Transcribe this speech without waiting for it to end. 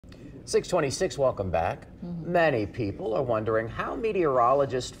626, welcome back. Many people are wondering how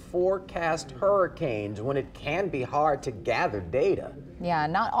meteorologists forecast hurricanes when it can be hard to gather data. Yeah,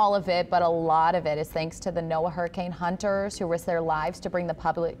 not all of it, but a lot of it is thanks to the NOAA hurricane hunters who risk their lives to bring the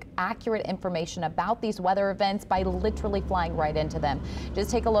public accurate information about these weather events by literally flying right into them.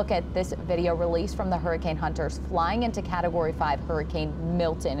 Just take a look at this video released from the hurricane hunters flying into Category 5 Hurricane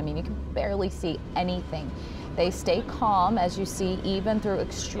Milton. I mean, you can barely see anything. They stay calm, as you see, even through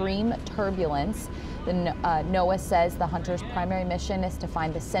extreme turbulence. The NOAA says the hunters' primary mission is to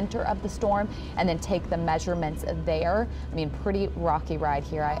find the center of the storm and then take the measurements there. I mean, pretty rocky ride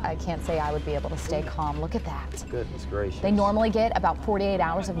here. I can't say I would be able to stay calm. Look at that. Goodness gracious. They normally get about 48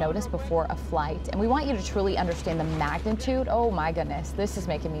 hours of notice before a flight. And we want you to truly understand the magnitude. Oh my goodness, this is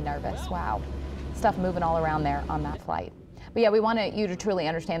making me nervous. Wow. Stuff moving all around there on that flight. But yeah, we want you to truly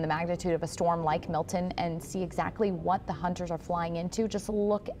understand the magnitude of a storm like Milton and see exactly what the hunters are flying into. Just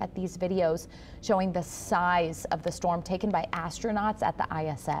look at these videos showing the size of the storm taken by astronauts at the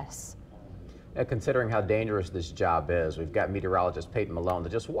ISS. Now, considering how dangerous this job is, we've got meteorologist Peyton Malone to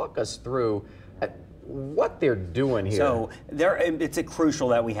just walk us through what they're doing here. So it's crucial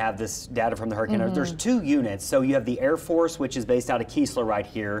that we have this data from the hurricane. There's two units. So you have the Air Force, which is based out of Keesler right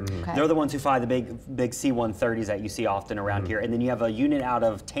here. Okay. They're the ones who fly the big C-130s that you see often around here. And then you have a unit out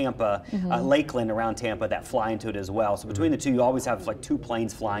of Tampa, Lakeland around Tampa, that fly into it as well. So between the two, you always have like two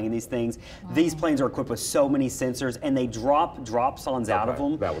planes flying in these things. Wow. These planes are equipped with so many sensors, and they drop drop-sons out of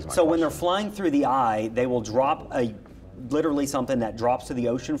them. That was my so question. when they're flying through the eye, they will drop literally something that drops to the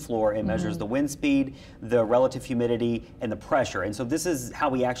ocean floor and measures the wind speed, the relative humidity, and the pressure. And so this is how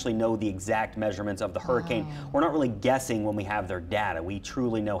we actually know the exact measurements of the hurricane. Wow. We're not really guessing when we have their data. We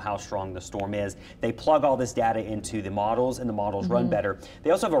truly know how strong the storm is. They plug all this data into the models, and the models run better. They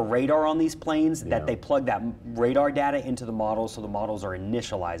also have a radar on these planes that they plug that radar data into the models, so the models are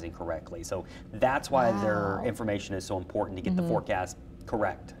initializing correctly. So that's why their information is so important to get the forecast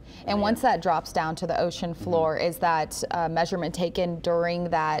correct. And once that drops down to the ocean floor, is that measurement taken during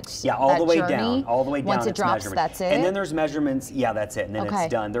that Yeah, all the way journey? down. All the way down. Once it drops, that's it? And then there's measurements. Yeah, that's it. And then it's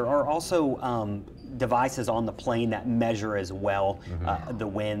done. There are also devices on the plane that measure as well the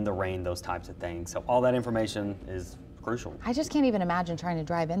wind, the rain, those types of things. So all that information is crucial. I just can't even imagine trying to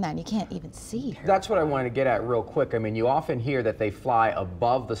drive in that and you can't even see. That's what I wanted to get at real quick. I mean, you often hear that they fly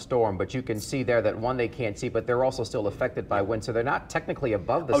above the storm, but you can see there that one, they can't see, but they're also still affected by wind, so they're not technically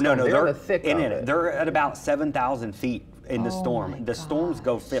above the storm. No, they're in the thick of it. They're at about 7,000 feet in the storm. The storms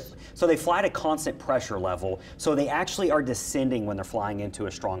go so they fly at a constant pressure level, so they actually are descending when they're flying into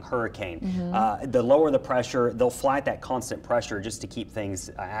a strong hurricane. The lower the pressure, they'll fly at that constant pressure just to keep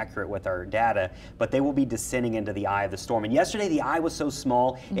things accurate with our data, but they will be descending into the eye of the storm. And yesterday the eye was so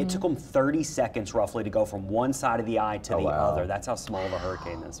small, it took them 30 seconds roughly to go from one side of the eye to the other. That's how small of a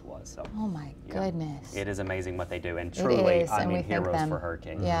hurricane this was. So, oh my goodness. It is amazing what they do, and truly, I mean, heroes for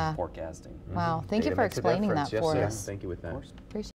hurricane Yeah. forecasting. Wow, thank you for explaining that for us. Thank you with that. Appreciate